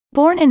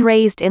Born and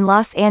raised in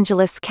Los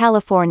Angeles,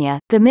 California,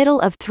 the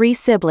middle of three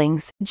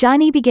siblings,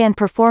 Johnny began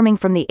performing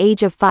from the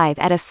age of 5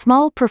 at a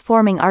small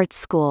performing arts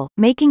school,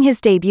 making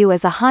his debut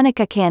as a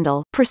Hanukkah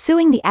candle.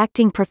 Pursuing the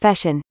acting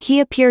profession, he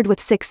appeared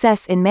with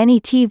success in many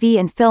TV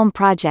and film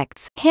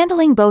projects,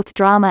 handling both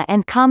drama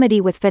and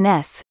comedy with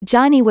finesse.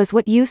 Johnny was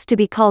what used to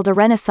be called a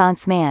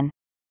Renaissance man.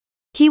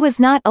 He was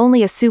not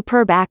only a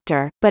superb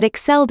actor, but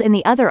excelled in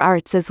the other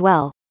arts as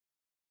well.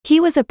 He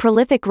was a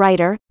prolific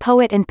writer,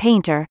 poet and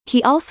painter.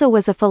 He also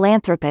was a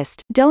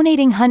philanthropist,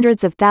 donating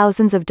hundreds of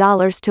thousands of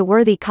dollars to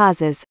worthy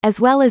causes, as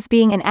well as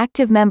being an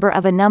active member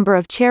of a number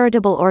of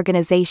charitable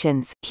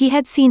organizations. He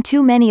had seen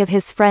too many of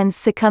his friends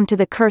succumb to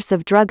the curse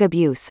of drug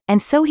abuse,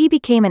 and so he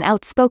became an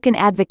outspoken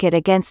advocate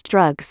against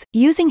drugs,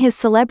 using his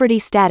celebrity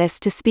status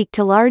to speak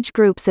to large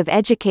groups of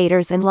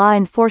educators and law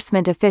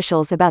enforcement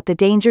officials about the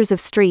dangers of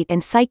street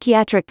and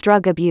psychiatric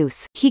drug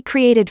abuse. He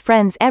created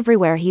friends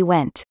everywhere he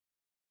went.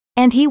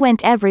 And he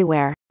went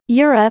everywhere.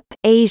 Europe,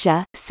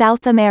 Asia,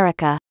 South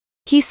America.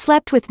 He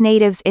slept with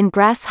natives in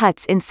grass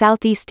huts in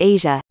Southeast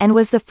Asia, and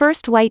was the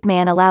first white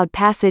man allowed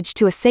passage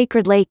to a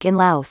sacred lake in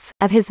Laos.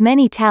 Of his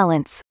many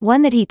talents,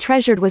 one that he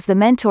treasured was the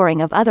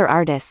mentoring of other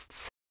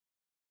artists.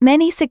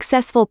 Many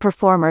successful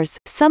performers,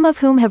 some of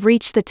whom have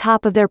reached the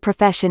top of their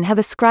profession, have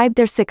ascribed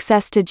their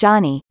success to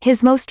Johnny.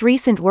 His most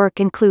recent work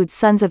includes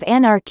Sons of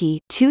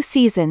Anarchy, 2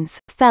 Seasons,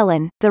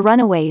 Felon, The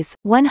Runaways,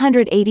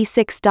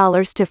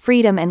 $186 to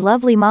Freedom and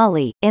Lovely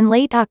Molly. In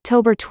late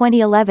October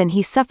 2011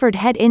 he suffered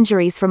head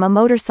injuries from a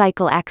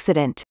motorcycle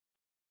accident.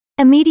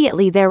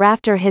 Immediately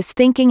thereafter his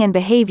thinking and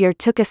behavior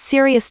took a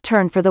serious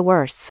turn for the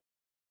worse.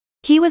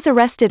 He was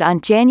arrested on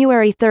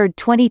January 3,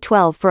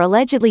 2012 for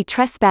allegedly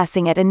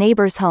trespassing at a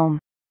neighbor's home.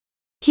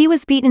 He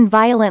was beaten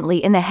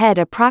violently in the head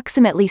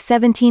approximately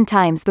 17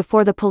 times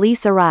before the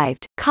police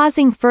arrived,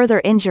 causing further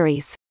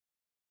injuries.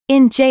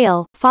 In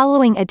jail,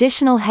 following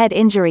additional head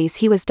injuries,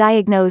 he was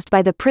diagnosed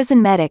by the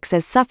prison medics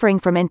as suffering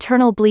from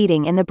internal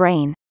bleeding in the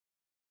brain.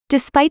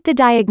 Despite the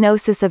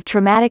diagnosis of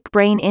traumatic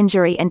brain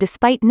injury and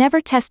despite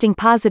never testing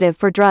positive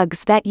for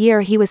drugs that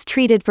year, he was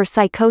treated for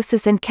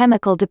psychosis and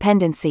chemical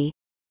dependency.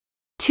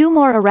 2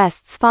 more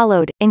arrests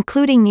followed,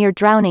 including near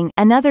drowning,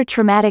 another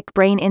traumatic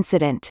brain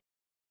incident.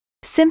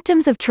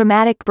 Symptoms of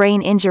traumatic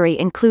brain injury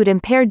include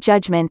impaired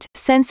judgment,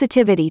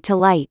 sensitivity to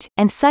light,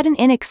 and sudden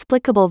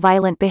inexplicable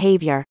violent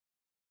behavior.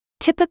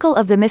 Typical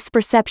of the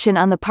misperception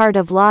on the part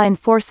of law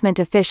enforcement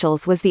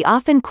officials was the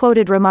often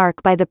quoted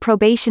remark by the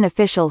probation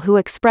official who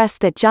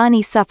expressed that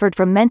Johnny suffered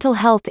from mental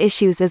health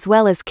issues as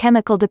well as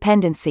chemical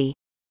dependency.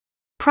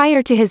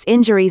 Prior to his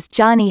injuries,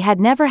 Johnny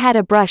had never had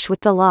a brush with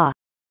the law.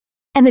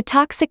 And the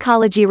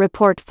toxicology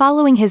report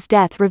following his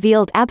death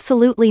revealed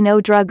absolutely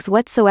no drugs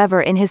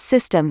whatsoever in his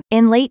system.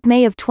 In late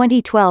May of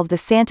 2012, the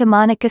Santa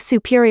Monica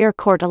Superior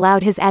Court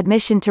allowed his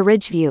admission to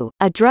Ridgeview,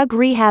 a drug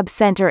rehab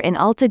center in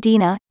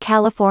Altadena,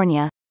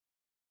 California.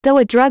 Though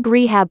a drug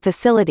rehab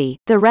facility,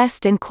 the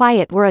rest and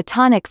quiet were a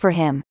tonic for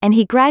him, and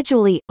he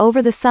gradually,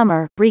 over the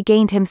summer,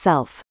 regained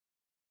himself.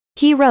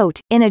 He wrote,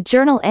 in a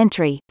journal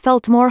entry,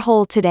 "Felt more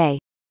whole today.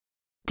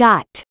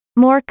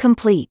 More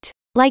complete.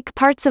 Like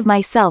parts of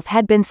myself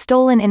had been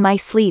stolen in my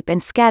sleep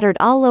and scattered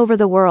all over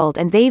the world,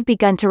 and they've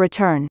begun to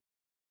return.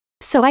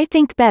 So I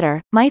think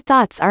better, my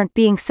thoughts aren't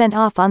being sent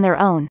off on their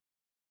own."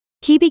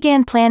 He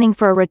began planning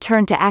for a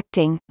return to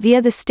acting,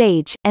 via the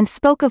stage, and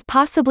spoke of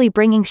possibly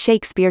bringing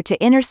Shakespeare to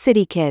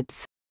inner-city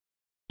kids.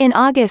 In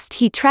August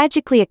he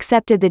tragically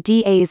accepted the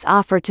DA's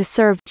offer to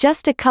serve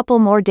just a couple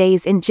more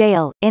days in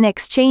jail, in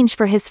exchange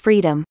for his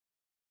freedom.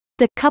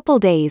 The couple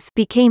days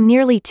became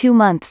nearly 2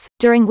 months,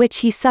 during which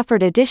he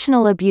suffered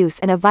additional abuse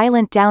and a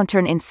violent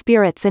downturn in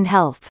spirits and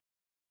health.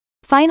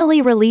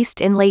 Finally released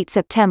in late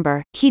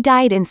September, he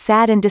died in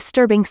sad and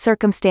disturbing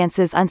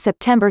circumstances on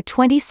September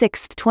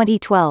 26,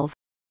 2012.